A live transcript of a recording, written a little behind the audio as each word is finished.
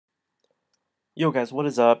Yo guys, what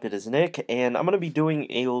is up? It is Nick, and I'm gonna be doing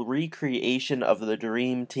a recreation of the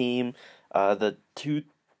Dream Team, uh, the two,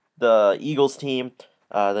 the Eagles team,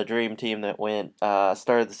 the Dream Team that went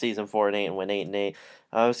started the season 4-8 and went 8-8.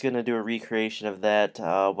 I was gonna do a recreation of that,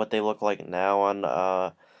 what they look like now on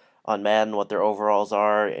Madden, what their overalls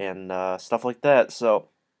are, and stuff like that. So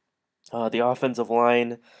the offensive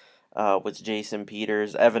line was Jason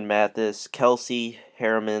Peters, Evan Mathis, Kelsey,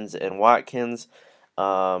 Harrimans, and Watkins.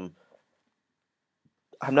 Um,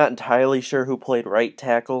 I'm not entirely sure who played right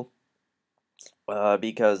tackle,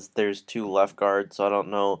 because there's two left guards, so I don't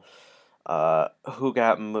know who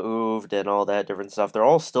got moved and all that different stuff. They're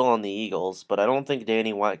all still on the Eagles, but I don't think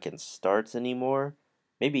Danny Watkins starts anymore.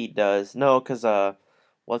 Maybe he does. No, because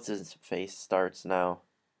what's his face starts now.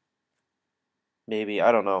 Maybe,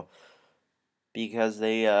 I don't know. Because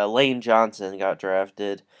Lane Johnson got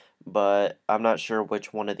drafted, but I'm not sure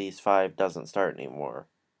which one of these five doesn't start anymore.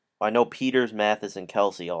 I know Peters, Mathis, and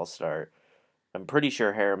Kelsey all start. I'm pretty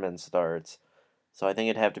sure Harriman starts. So I think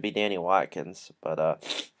it'd have to be Danny Watkins. But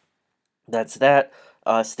that's that.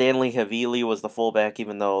 Stanley Havili was the fullback,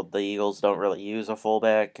 even though the Eagles don't really use a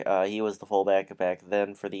fullback. He was the fullback back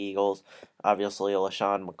then for the Eagles. Obviously,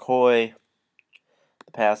 LaShawn McCoy,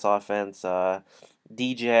 the pass offense.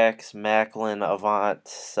 Djax, Macklin, Avant,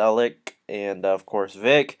 Selleck, and of course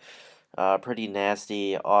Vic. Pretty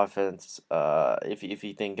nasty offense, if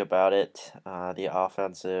you think about it. The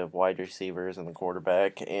offensive wide receivers and the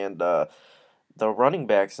quarterback and the running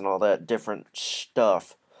backs and all that different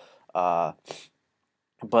stuff. Uh,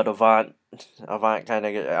 but Avant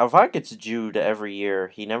gets Jude every year.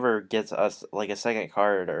 He never gets us like a second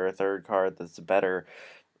card or a third card that's better.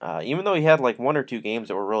 Even though he had like one or two games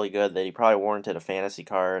that were really good, that he probably warranted a fantasy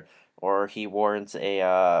card or he warrants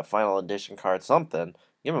a final edition card, something.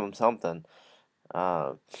 Give him something.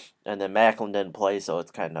 Uh, and then Macklin didn't play, so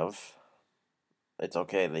it's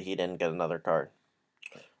okay that he didn't get another card.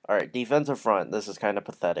 All right, defensive front. This is kind of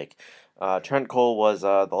pathetic. Trent Cole was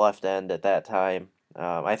the left end at that time.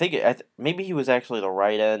 I think maybe he was actually the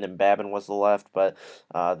right end and Babin was the left, but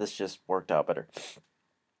this just worked out better.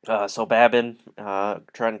 So Babin,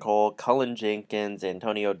 Trent Cole, Cullen Jenkins,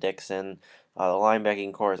 Antonio Dixon. The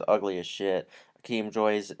linebacking core is ugly as shit. Akeem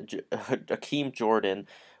Jordan,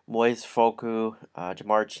 Moise Foku,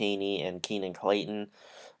 Jamar Cheney, and Keenan Clayton.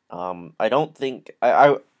 I don't think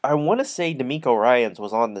I want to say D'Amico Ryans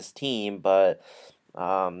was on this team, but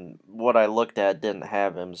what I looked at didn't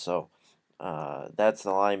have him. So that's the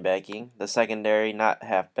linebacking. The secondary, not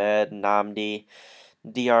half bad. Namdi,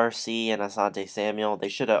 DRC, and Asante Samuel. They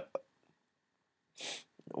should have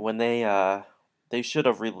when they should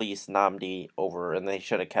have released Namdi over, and they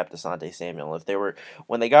should have kept Asante Samuel. If they were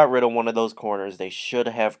when they got rid of one of those corners, they should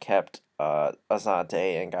have kept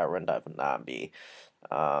Asante and got rid of Namdi.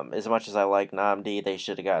 As much as I like Namdi, they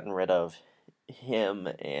should have gotten rid of him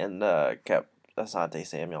and kept Asante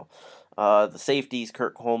Samuel. The safeties,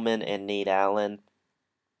 Kirk Coleman and Nate Allen.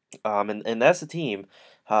 And that's the team.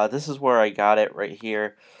 This is where I got it right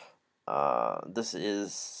here. This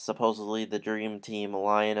is supposedly the Dream Team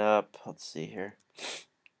lineup. Let's see here.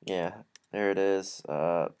 Yeah, there it is.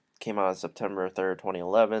 Came out on September 3rd,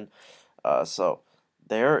 2011. So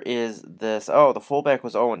there is this. Oh, the fullback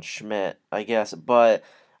was Owen Schmidt, I guess. But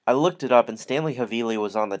I looked it up, and Stanley Havili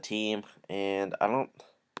was on the team, and I don't.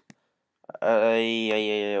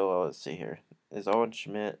 Well, let's see here. Is Owen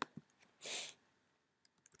Schmidt?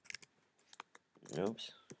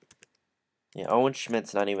 Oops. Yeah, Owen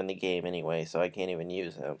Schmidt's not even in the game anyway, so I can't even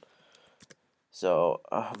use him. So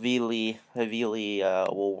Havili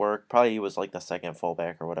will work. Probably he was like the second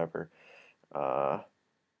fullback or whatever. Let's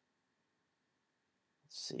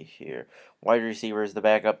see here. Wide receivers, the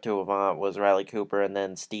backup to Avant was Riley Cooper, and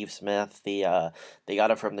then Steve Smith. They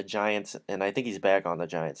got it from the Giants, and I think he's back on the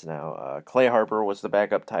Giants now. Clay Harper was the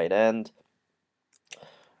backup tight end.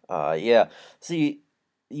 Yeah. See,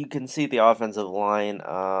 you can see the offensive line.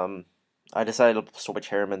 I decided to switch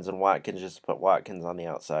Harrimans and Watkins, just to put Watkins on the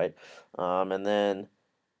outside. And then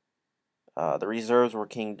the reserves were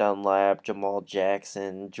King Dunlap, Jamal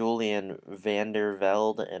Jackson, Julian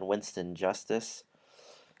Vandervelde, and Winston Justice.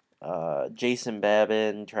 Jason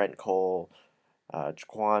Babin, Trent Cole,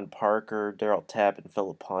 Jaquan Parker, Daryl Tapp, and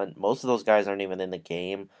Philip Hunt. Most of those guys aren't even in the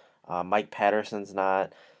game. Mike Patterson's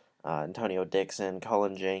not. Antonio Dixon,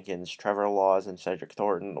 Cullen Jenkins, Trevor Laws, and Cedric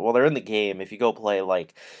Thornton. Well, they're in the game. If you go play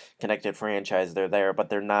like Connected Franchise, they're there,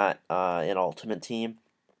 but they're not in Ultimate Team.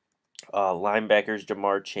 Linebackers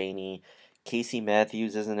Jamar Cheney, Casey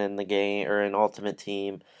Matthews isn't in the game or in Ultimate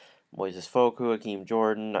Team. Moises Foku, Akeem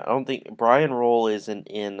Jordan. I don't think Brian Roll isn't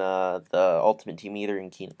in the Ultimate Team either.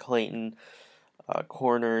 And Keenan Clayton.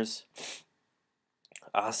 Corners.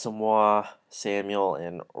 Asamoah Samuel,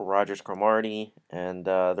 and Rogers Cromartie. And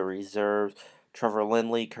the reserves, Trevor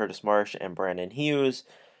Lindley, Curtis Marsh, and Brandon Hughes.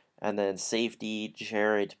 And then safety,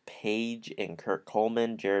 Jared Page and Kurt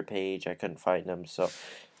Coleman. Jared Page, I couldn't find him, so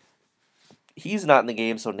he's not in the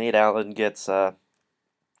game. So Nate Allen gets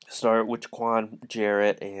start with Quan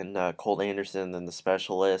Jarrett and Colt Anderson, then the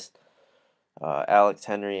specialist, Alex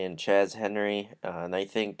Henry and Chaz Henry, and I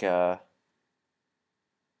think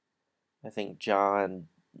John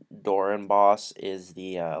Dorenbos is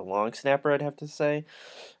the long snapper, I'd have to say.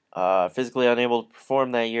 Physically unable to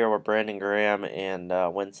perform that year were Brandon Graham and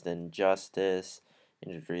Winston Justice.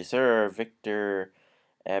 Injured reserve, Victor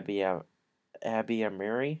Abiamiri,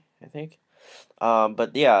 I think.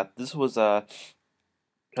 But yeah,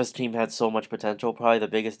 this team had so much potential. Probably the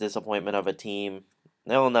biggest disappointment of a team.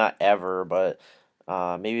 No, not ever, but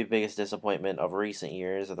maybe biggest disappointment of recent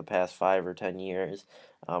years, of the past 5 or 10 years.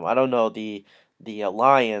 I don't know, the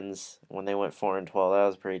Lions, when they went 4-12, that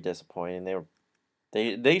was pretty disappointing.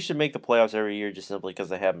 They should make the playoffs every year just simply because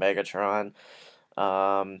they have Megatron.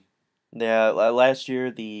 Yeah, last year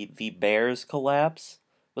the Bears collapse.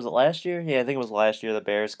 Was it last year? Yeah, I think it was last year. The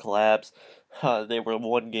Bears collapsed. They were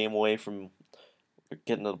one game away from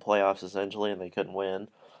getting to the playoffs essentially, and they couldn't win.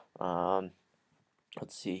 Um,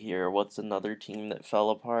 let's see here. What's another team that fell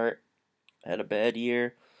apart? Had a bad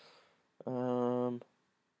year. The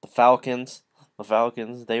Falcons. The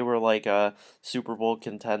Falcons. They were like a Super Bowl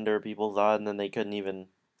contender, people thought, and then they couldn't even.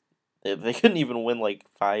 They couldn't even win like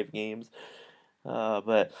 5 games.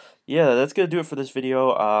 But yeah, that's gonna do it for this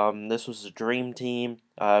video. This was a dream team.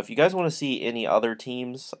 If you guys want to see any other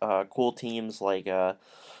teams, cool teams like I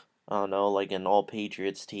don't know, like an All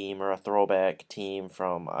Patriots team or a throwback team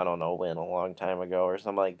from, I don't know when, a long time ago or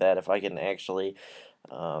something like that, if I can actually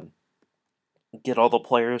um, get all the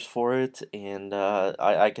players for it, and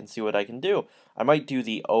I can see what I can do. I might do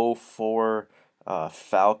the 04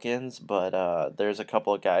 Falcons, but there's a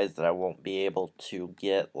couple of guys that I won't be able to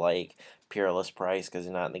get, like Peerless Price because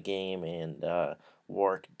he's not in the game, and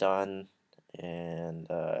Warwick Dunn, and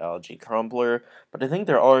LG Crumpler. But I think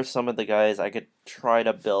there are some of the guys I could try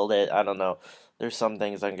to build it. I don't know. There's some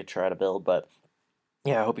things I could try to build, but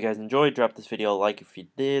yeah, I hope you guys enjoyed. Drop this video a like if you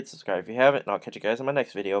did, subscribe if you haven't, and I'll catch you guys in my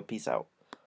next video. Peace out.